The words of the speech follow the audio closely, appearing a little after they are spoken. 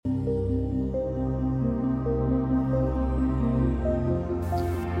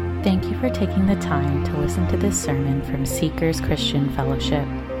you for taking the time to listen to this sermon from Seekers Christian Fellowship.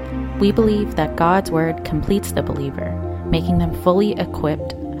 We believe that God's Word completes the believer, making them fully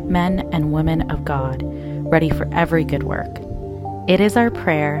equipped men and women of God, ready for every good work. It is our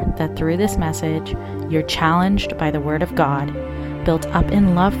prayer that through this message, you're challenged by the Word of God, built up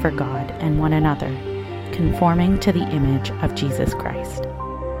in love for God and one another, conforming to the image of Jesus Christ.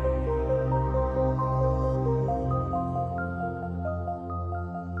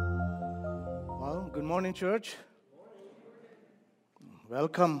 Well, good morning, church.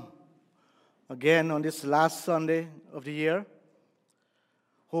 Welcome again on this last Sunday of the year.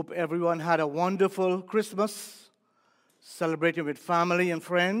 Hope everyone had a wonderful Christmas, celebrating with family and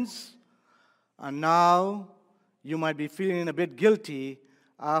friends. And now you might be feeling a bit guilty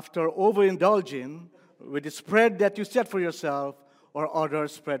after overindulging with the spread that you set for yourself or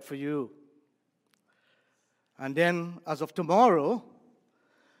others spread for you. And then, as of tomorrow,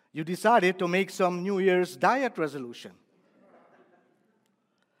 you decided to make some New Year's diet resolution.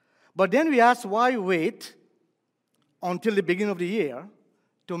 But then we ask, why wait until the beginning of the year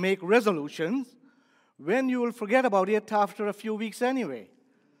to make resolutions when you will forget about it after a few weeks anyway?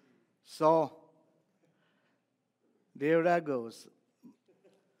 So, there that goes.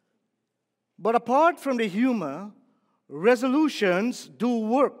 But apart from the humor, resolutions do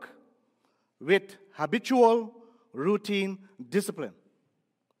work with habitual, routine discipline,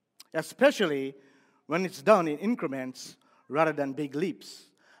 especially when it's done in increments rather than big leaps.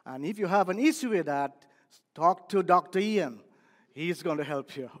 And if you have an issue with that, talk to Dr. Ian. He's going to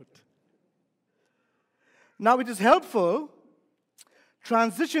help you out. Now, it is helpful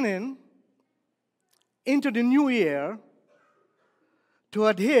transitioning into the new year to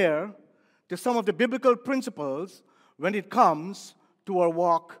adhere to some of the biblical principles when it comes to our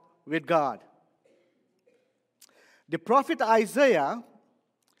walk with God. The prophet Isaiah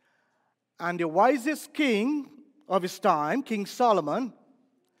and the wisest king of his time, King Solomon,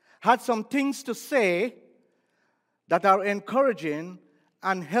 had some things to say that are encouraging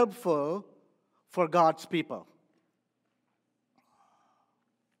and helpful for God's people.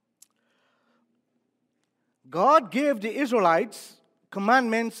 God gave the Israelites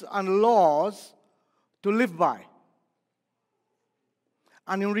commandments and laws to live by.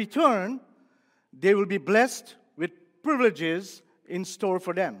 And in return, they will be blessed with privileges in store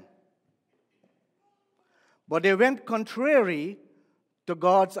for them. But they went contrary to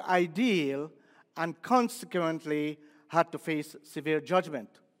God's ideal and consequently had to face severe judgment,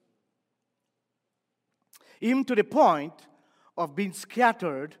 even to the point of being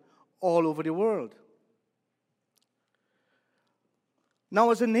scattered all over the world. Now,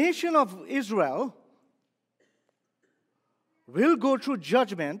 as a nation of Israel will go through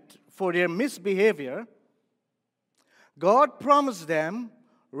judgment for their misbehavior, God promised them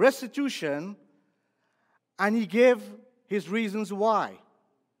restitution, and He gave His reasons why.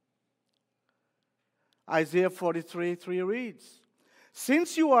 Isaiah 43:3 reads,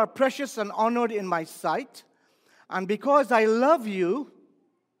 "Since you are precious and honored in my sight, and because I love you,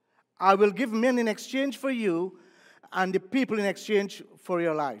 I will give men in exchange for you, and the people in exchange for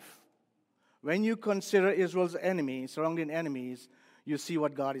your life." When you consider Israel's enemies, surrounding enemies, you see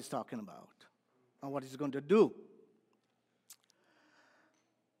what God is talking about and what He's going to do.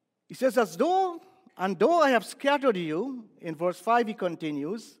 He says, though I have scattered you, in verse 5 he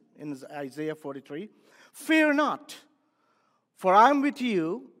continues, in Isaiah 43, "Fear not, for I am with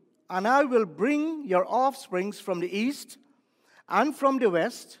you, and I will bring your offsprings from the east and from the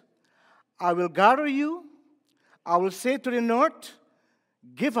west. I will gather you. I will say to the north,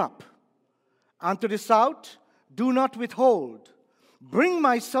 give up, and to the south, do not withhold. Bring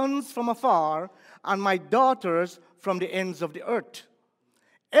my sons from afar, and my daughters from the ends of the earth.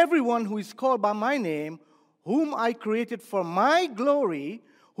 Everyone who is called by my name, whom I created for my glory,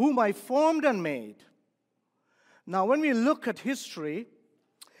 whom I formed and made." Now, when we look at history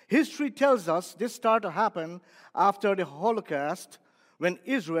tells us this started to happen after the Holocaust, when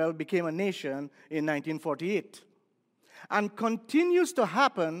Israel became a nation in 1948. And continues to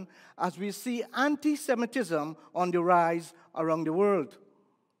happen as we see anti-Semitism on the rise around the world.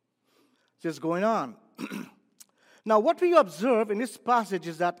 This is going on. Now, what we observe in this passage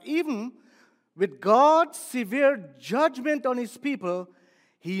is that even with God's severe judgment on His people,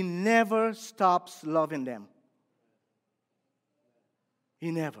 He never stops loving them.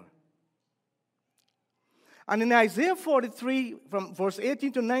 He never. And in Isaiah 43, from verse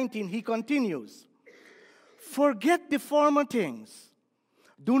 18 to 19, He continues, "Forget the former things.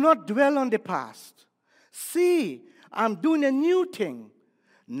 Do not dwell on the past. See, I'm doing a new thing.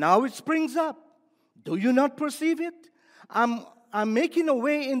 Now it springs up. Do you not perceive it? I'm I'm making a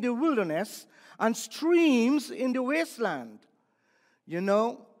way in the wilderness and streams in the wasteland. You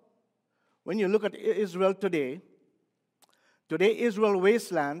know, when you look at Israel today, Israel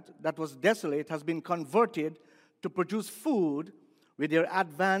wasteland that was desolate has been converted to produce food with their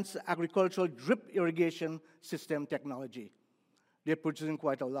advanced agricultural drip irrigation system technology. They're producing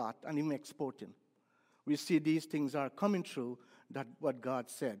quite a lot and even exporting. We see these things are coming true, that what God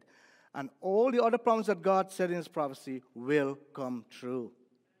said. And all the other promises that God said in his prophecy will come true.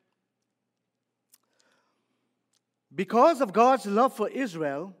 Because of God's love for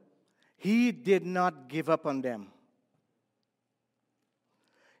Israel, he did not give up on them.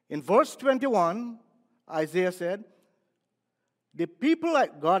 In verse 21, Isaiah said,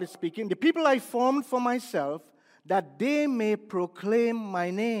 God is speaking, the people I formed for myself, that they may proclaim my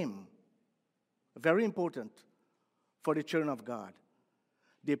name. Very important for the children of God.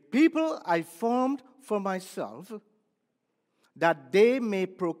 The people I formed for myself, that they may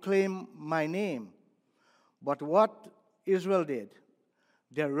proclaim my name. But what Israel did,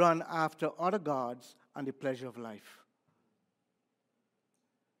 they run after other gods and the pleasure of life.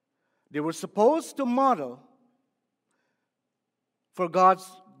 They were supposed to model for God's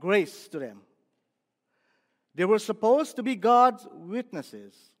grace to them. They were supposed to be God's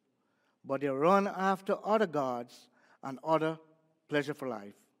witnesses, but they run after other gods and other pleasure for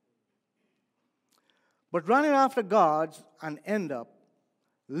life. But running after gods and end up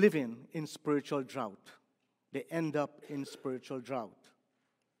living in spiritual drought. They end up in spiritual drought.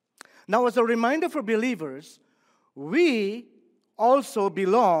 Now, as a reminder for believers, we also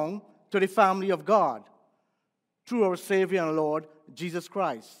belong to the family of God through our Savior and Lord, Jesus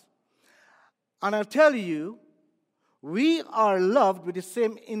Christ. And I'll tell you, we are loved with the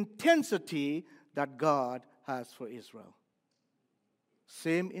same intensity that God has for Israel.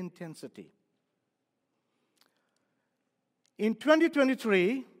 Same intensity. In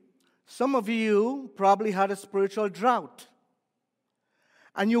 2023, some of you probably had a spiritual drought.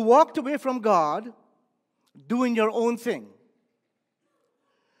 And you walked away from God doing your own thing.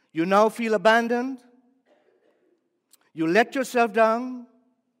 You now feel abandoned. You let yourself down.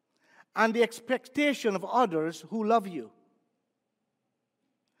 And the expectation of others who love you.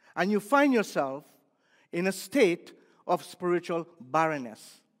 And you find yourself in a state of spiritual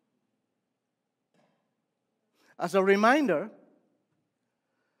barrenness. As a reminder,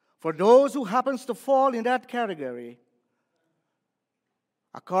 for those who happens to fall in that category,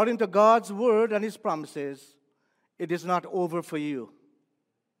 according to God's word and his promises, it is not over for you.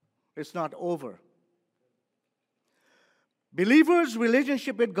 It's not over. Believers'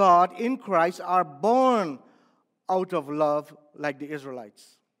 relationship with God in Christ are born out of love like the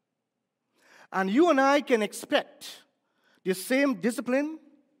Israelites. And you and I can expect the same discipline,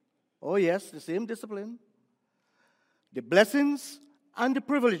 oh yes, the same discipline, the blessings and the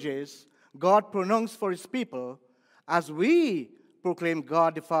privileges God pronounced for his people as we proclaim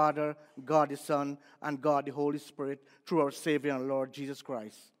God the Father, God the Son, and God the Holy Spirit through our Savior and Lord Jesus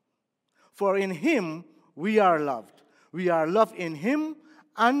Christ. For in him we are loved. We are loved in him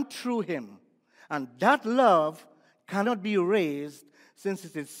and through him. And that love cannot be erased since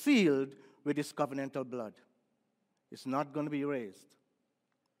it is sealed with his covenantal blood. It's not going to be erased.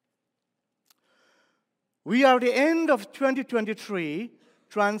 We are at the end of 2023,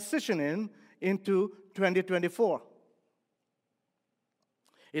 transitioning into 2024.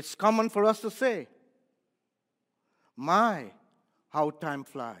 It's common for us to say, my, how time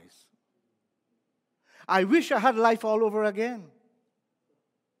flies. I wish I had life all over again.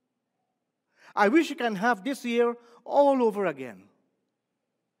 I wish I can have this year all over again.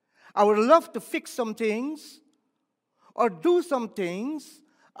 I would love to fix some things or do some things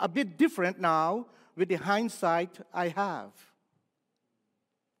a bit different now with the hindsight I have.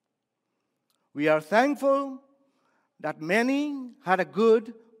 We are thankful that many had a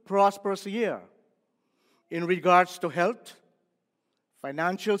good, prosperous year in regards to health,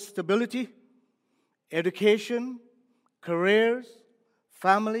 financial stability, education, careers,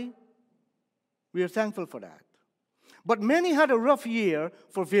 family. We are thankful for that. But many had a rough year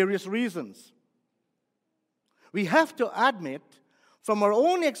for various reasons. We have to admit from our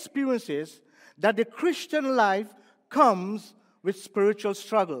own experiences that the Christian life comes with spiritual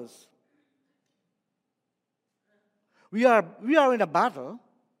struggles. We are in a battle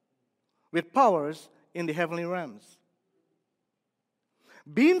with powers in the heavenly realms.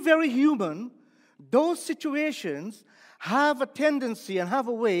 Being very human, those situations have a tendency and have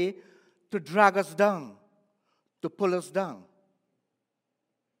a way to drag us down, to pull us down.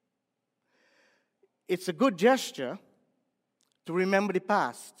 It's a good gesture to remember the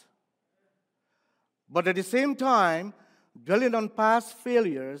past. But at the same time, dwelling on past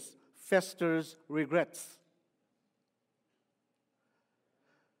failures festers regrets.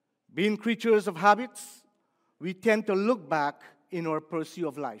 Being creatures of habits, we tend to look back in our pursuit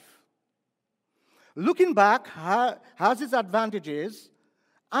of life. Looking back has its advantages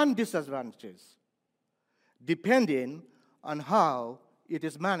and disadvantages, depending on how it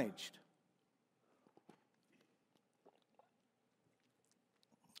is managed.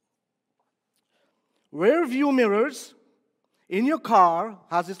 Rear view mirrors in your car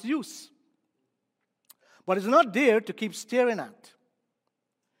has its use, but it's not there to keep staring at.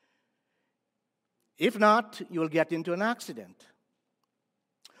 If not, you will get into an accident.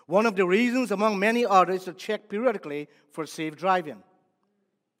 One of the reasons, among many others, is to check periodically for safe driving.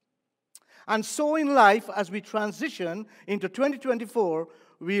 And so in life, as we transition into 2024,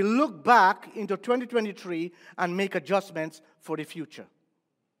 we look back into 2023 and make adjustments for the future.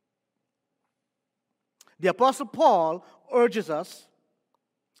 The Apostle Paul urges us,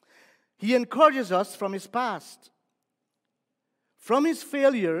 he encourages us from his past. From his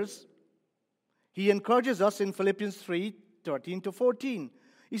failures, he encourages us in Philippians 3:13-14.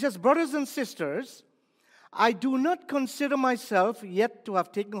 He says, brothers and sisters, I do not consider myself yet to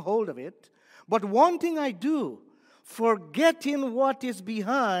have taken hold of it, but one thing I do, forgetting what is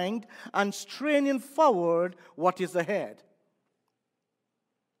behind and straining forward what is ahead.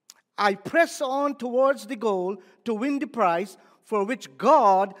 I press on towards the goal to win the prize for which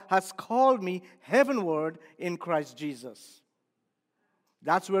God has called me heavenward in Christ Jesus.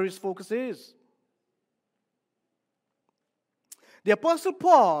 That's where his focus is. The Apostle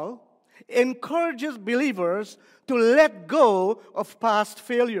Paul encourages believers to let go of past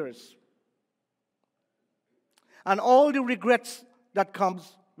failures and all the regrets that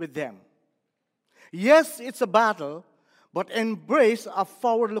comes with them. Yes, it's a battle, but embrace a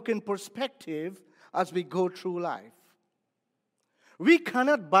forward-looking perspective as we go through life. We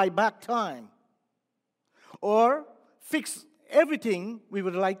cannot buy back time or fix everything we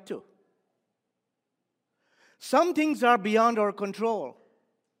would like to. Some things are beyond our control,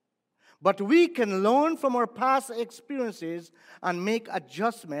 but we can learn from our past experiences and make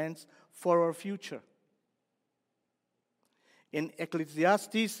adjustments for our future. In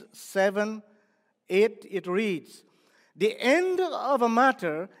Ecclesiastes 7:8, it reads, the end of a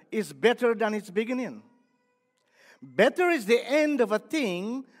matter is better than its beginning. Better is the end of a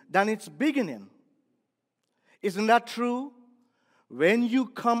thing than its beginning. Isn't that true? When you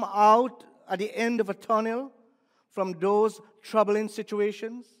come out at the end of a tunnel from those troubling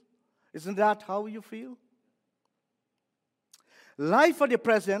situations, isn't that how you feel? Life at the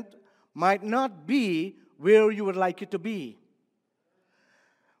present might not be where you would like it to be.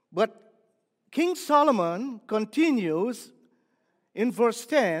 But King Solomon continues in verse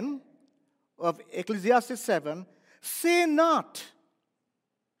 10 of Ecclesiastes 7, say not,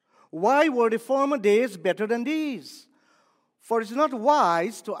 why were the former days better than these? For it is not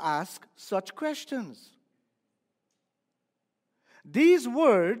wise to ask such questions. These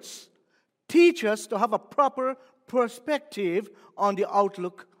words teach us to have a proper perspective on the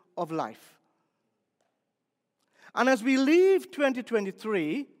outlook of life. And as we leave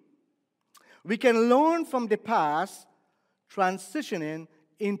 2023, we can learn from the past, transitioning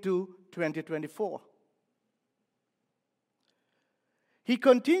into 2024. He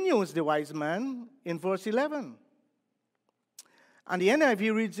continues, the wise man, in verse 11. And the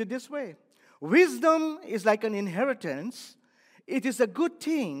NIV reads it this way. Wisdom is like an inheritance. It is a good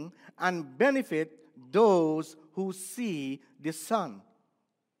thing and benefit those who see the sun.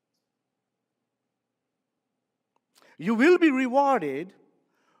 You will be rewarded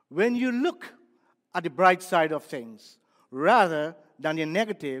when you look at the bright side of things rather than the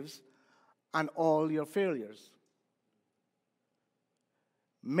negatives and all your failures.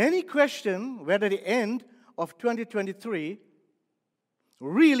 Many question whether the end of 2023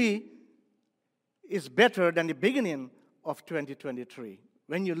 really is better than the beginning of 2023.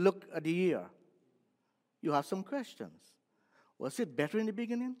 When you look at the year, you have some questions. Was it better in the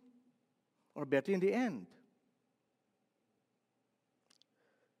beginning or better in the end?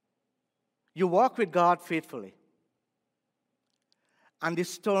 You walk with God faithfully, and the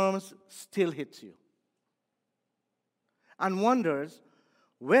storms still hit you, and wonders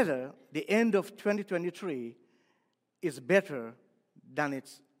whether the end of 2023 is better than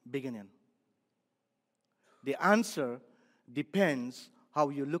its beginning. The answer depends how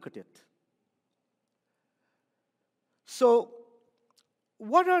you look at it. So,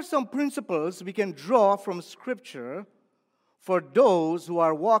 what are some principles we can draw from Scripture for those who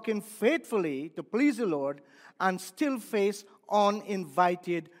are walking faithfully to please the Lord and still face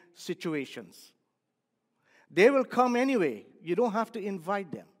uninvited situations? They will come anyway. You don't have to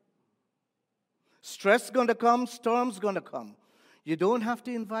invite them. Stress going to come, storms going to come. You don't have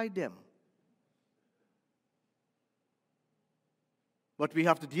to invite them. But we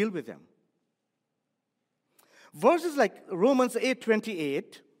have to deal with them. Verses like Romans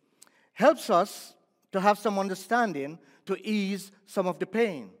 8:28 helps us to have some understanding to ease some of the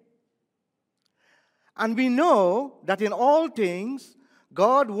pain. And we know that in all things,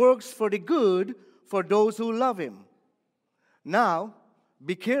 God works for the good for those who love Him. Now,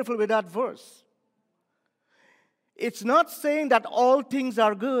 be careful with that verse. It's not saying that all things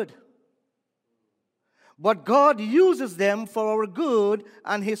are good, but God uses them for our good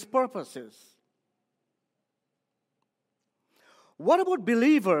and His purposes. What about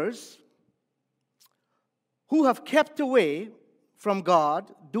believers who have kept away from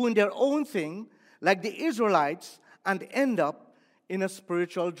God, doing their own thing, like the Israelites, and end up in a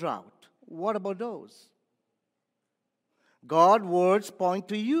spiritual drought? What about those? God's words point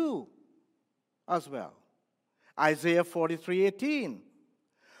to you as well. Isaiah 43:18.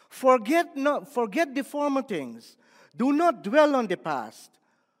 Forget the former things. Do not dwell on the past.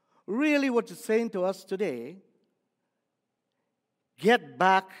 Really, what it's saying to us today, get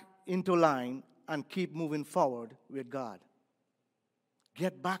back into line and keep moving forward with God.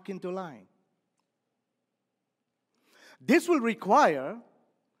 Get back into line. This will require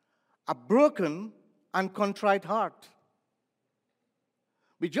a broken and contrite heart.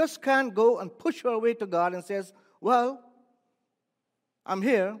 We just can't go and push our way to God and says, well, I'm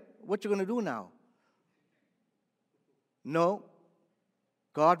here. What you going to do now? No.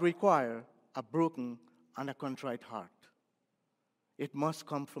 God requires a broken and a contrite heart. It must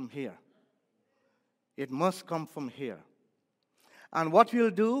come from here. It must come from here. And what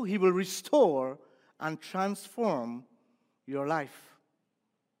He'll do, He will restore and transform your life.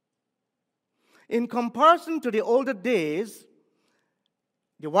 In comparison to the older days,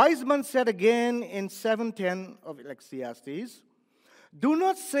 the wise man said again in 7:10 of Ecclesiastes, do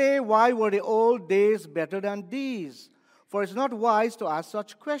not say, why were the old days better than these? For it's not wise to ask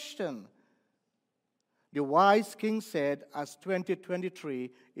such question. The wise king said, as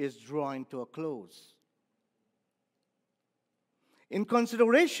 2023 is drawing to a close. In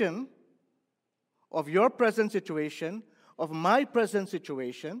consideration of your present situation, of my present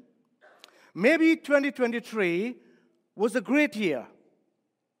situation, maybe 2023 was a great year.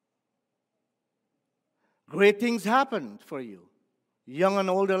 Great things happened for you, young and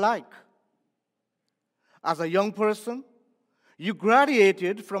old alike. As a young person, you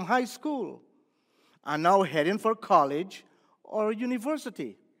graduated from high school and now heading for college or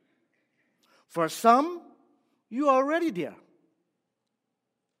university. For some, you are already there.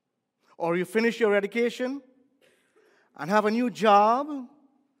 Or you finish your education and have a new job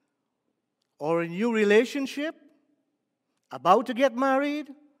or a new relationship, about to get married,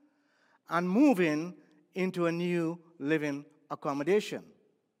 and moving into a new living accommodation.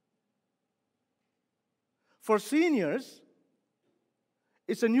 For seniors,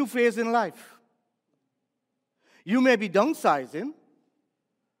 it's a new phase in life. You may be downsizing.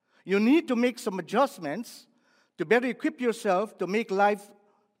 You need to make some adjustments to better equip yourself to make life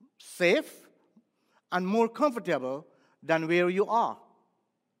safe and more comfortable than where you are.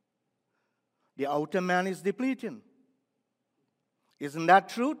 The outer man is depleting. Isn't that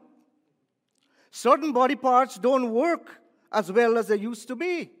true? Certain body parts don't work as well as they used to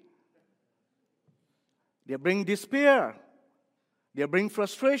be. They bring despair. They bring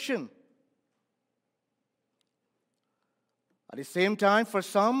frustration. At the same time, for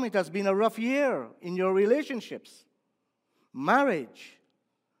some, it has been a rough year in your relationships, marriage,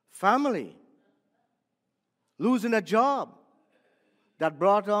 family, losing a job that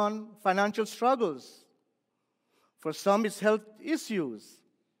brought on financial struggles. For some, it's health issues.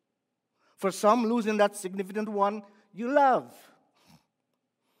 For some, losing that significant one you love.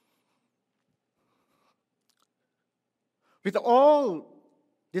 With all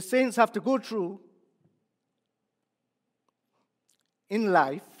the saints have to go through in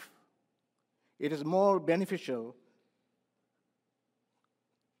life, it is more beneficial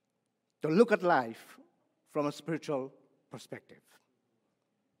to look at life from a spiritual perspective.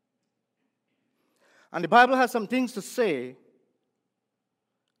 And the Bible has some things to say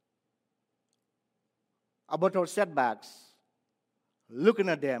about our setbacks, looking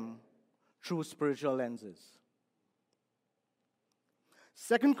at them through spiritual lenses.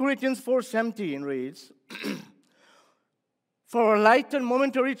 2 Corinthians 4:17 reads, for our light and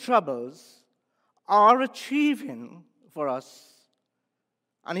momentary troubles are achieving for us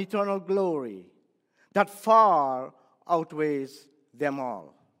an eternal glory that far outweighs them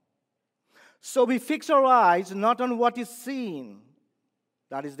all. So we fix our eyes not on what is seen,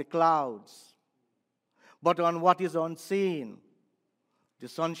 that is the clouds, but on what is unseen, the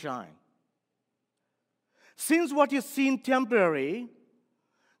sunshine. Since what is seen temporary,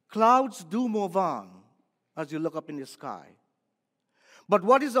 clouds do move on as you look up in the sky. But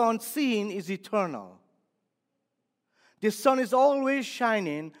what is unseen is eternal. The sun is always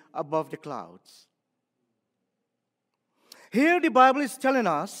shining above the clouds. Here the Bible is telling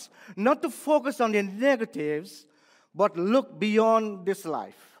us not to focus on the negatives, but look beyond this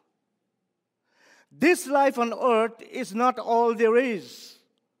life. This life on earth is not all there is.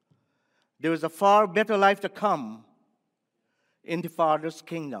 There is a far better life to come in the Father's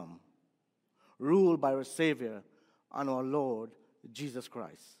kingdom, ruled by our Savior and our Lord Jesus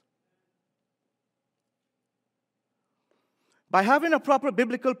Christ. By having a proper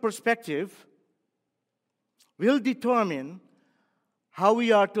biblical perspective, will determine how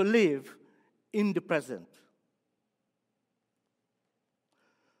we are to live in the present.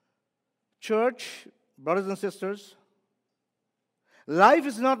 Church, brothers and sisters, life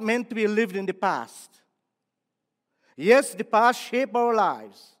is not meant to be lived in the past. Yes, the past shaped our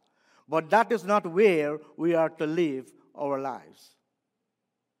lives, but that is not where we are to live our lives.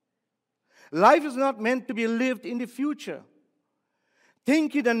 Life is not meant to be lived in the future.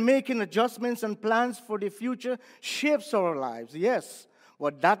 Thinking and making adjustments and plans for the future shapes our lives, yes,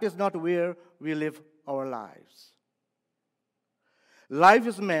 but that is not where we live our lives. Life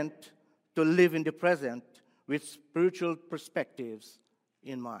is meant to live in the present with spiritual perspectives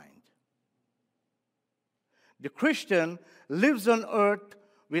in mind. The Christian lives on earth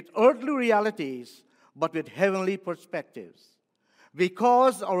with earthly realities, but with heavenly perspectives,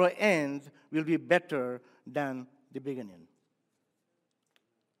 because our end will be better than the beginning.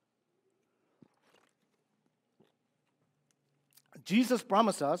 Jesus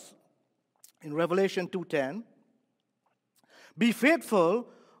promised us in Revelation 2:10, be faithful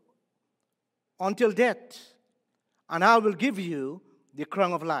until death, and I will give you the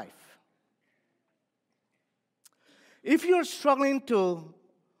crown of life. If you're struggling to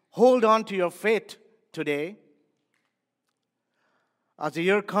hold on to your faith today, as the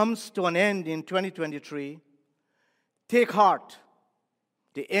year comes to an end in 2023, take heart.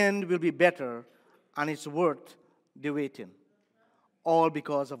 The end will be better, and it's worth the waiting. All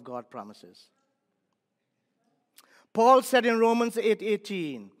because of God's promises. Paul said in Romans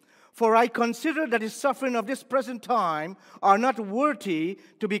 8:18, for I consider that the suffering of this present time are not worthy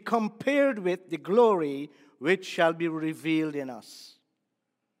to be compared with the glory which shall be revealed in us.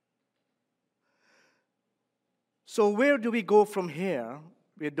 So where do we go from here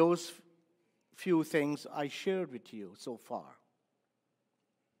with those few things I shared with you so far?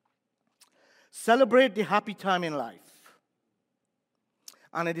 Celebrate the happy time in life,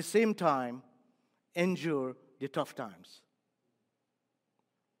 and at the same time, endure the tough times.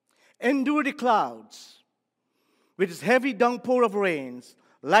 Endure the clouds with its heavy downpour of rains,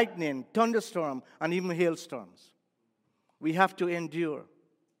 lightning, thunderstorm, and even hailstorms. We have to endure.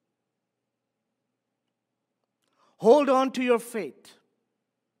 Hold on to your faith,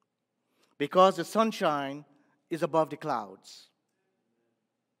 because the sunshine is above the clouds.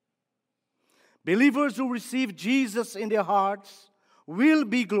 Believers who receive Jesus in their hearts will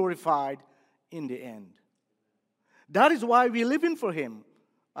be glorified in the end. That is why we live in for Him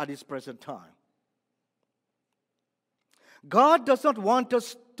at this present time. God does not want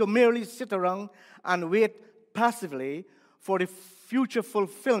us to merely sit around and wait passively for the future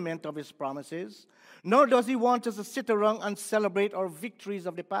fulfillment of His promises, nor does He want us to sit around and celebrate our victories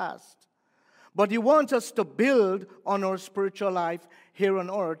of the past. But He wants us to build on our spiritual life here on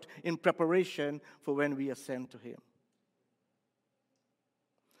earth in preparation for when we ascend to Him.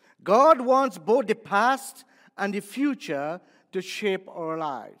 God wants both the past and the future to shape our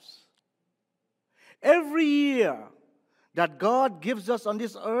lives. Every year that God gives us on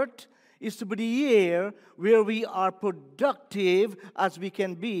this earth is to be the year where we are productive as we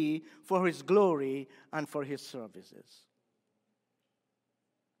can be for His glory and for His services.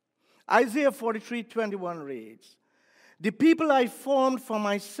 Isaiah 43:21 reads, the people I formed for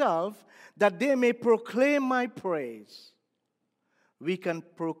myself, that they may proclaim my praise. We can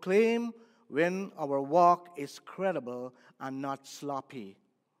proclaim when our walk is credible and not sloppy.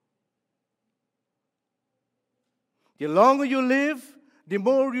 The longer you live, the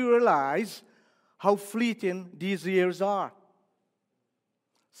more you realize how fleeting these years are.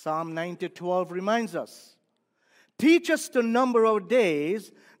 Psalm 90:12 reminds us, teach us to number our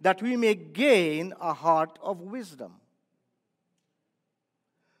days that we may gain a heart of wisdom.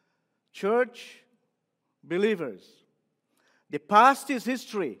 Church, believers, the past is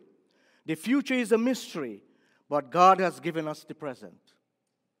history. The future is a mystery, but God has given us the present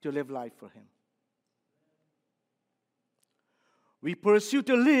to live life for Him. We pursue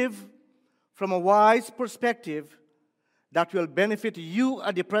to live from a wise perspective that will benefit you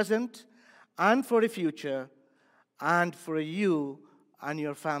at the present and for the future and for you and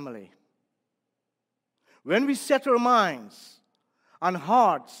your family. When we set our minds and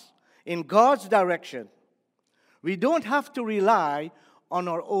hearts in God's direction, we don't have to rely on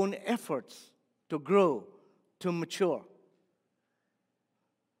our own efforts to grow, to mature.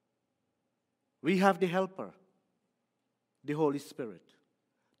 We have the Helper, the Holy Spirit,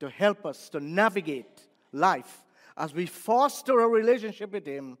 to help us to navigate life as we foster a relationship with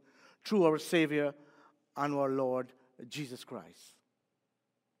Him through our Savior and our Lord Jesus Christ.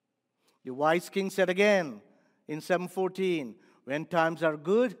 The wise king said again in 7:14, when times are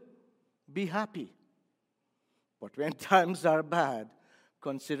good, be happy. But when times are bad,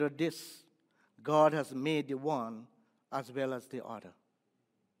 consider this: God has made the one as well as the other.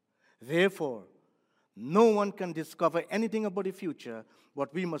 Therefore, no one can discover anything about the future,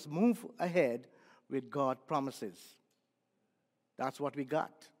 but we must move ahead with God's promises. That's what we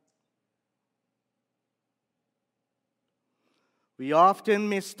got. We often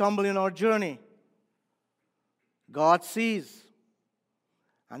may stumble in our journey. God sees,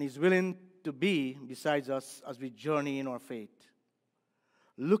 and He's willing to be beside us as we journey in our faith.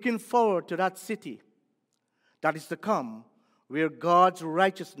 Looking forward to that city that is to come, where God's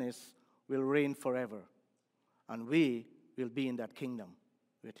righteousness will reign forever, and we will be in that kingdom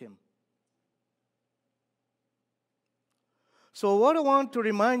with Him. So what I want to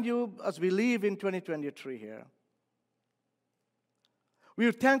remind you as we leave in 2023 here, we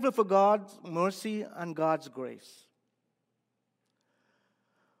are thankful for God's mercy and God's grace.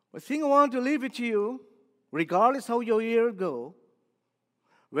 The thing I want to leave with you, regardless how your year go,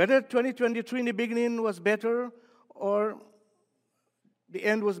 whether 2023 in the beginning was better or the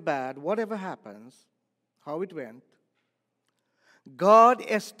end was bad, whatever happens, how it went, God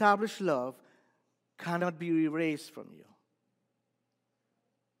established love cannot be erased from you.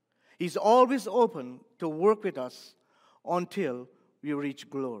 He's always open to work with us until we reach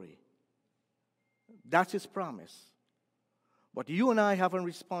glory. That's His promise. But you and I have a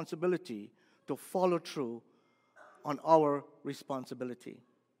responsibility to follow through on our responsibility.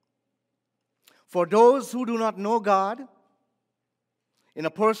 For those who do not know God in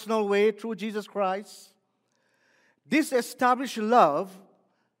a personal way through Jesus Christ, this established love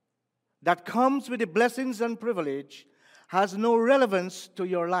that comes with the blessings and privilege has no relevance to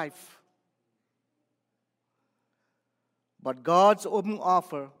your life. But God's open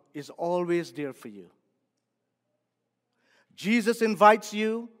offer is always there for you. Jesus invites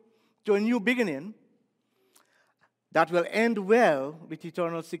you to a new beginning that will end well with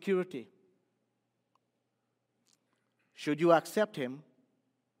eternal security. Should you accept Him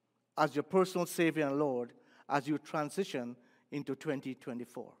as your personal Savior and Lord as you transition into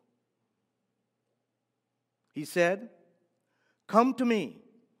 2024? He said, "Come to me,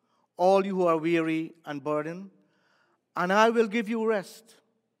 all you who are weary and burdened, and I will give you rest."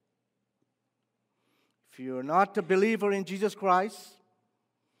 If you're not a believer in Jesus Christ,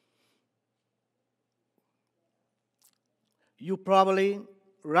 you probably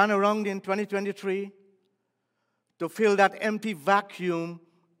ran around in 2023 to fill that empty vacuum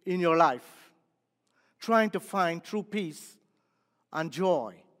in your life, trying to find true peace and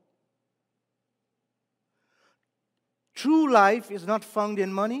joy. True life is not found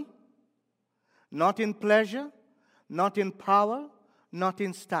in money, not in pleasure, not in power, not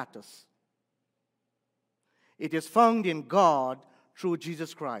in status. It is found in God through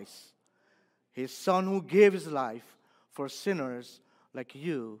Jesus Christ, His Son who gave His life for sinners like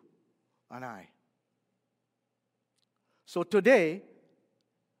you and I. So today,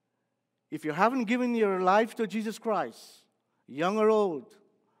 if you haven't given your life to Jesus Christ, young or old,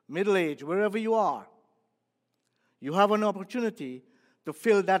 middle-aged, wherever you are, you have an opportunity to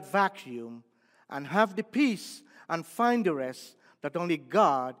fill that vacuum and have the peace and find the rest that only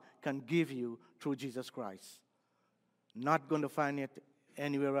God can give you through Jesus Christ. Not going to find it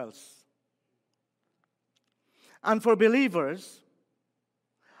anywhere else. And for believers,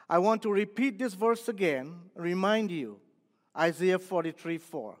 I want to repeat this verse again, remind you, Isaiah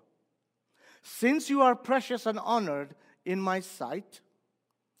 43:4. Since you are precious and honored in my sight,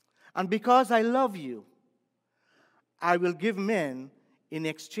 and because I love you, I will give men in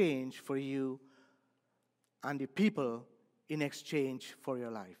exchange for you and the people in exchange for your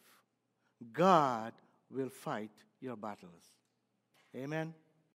life. God will fight your battles. Amen.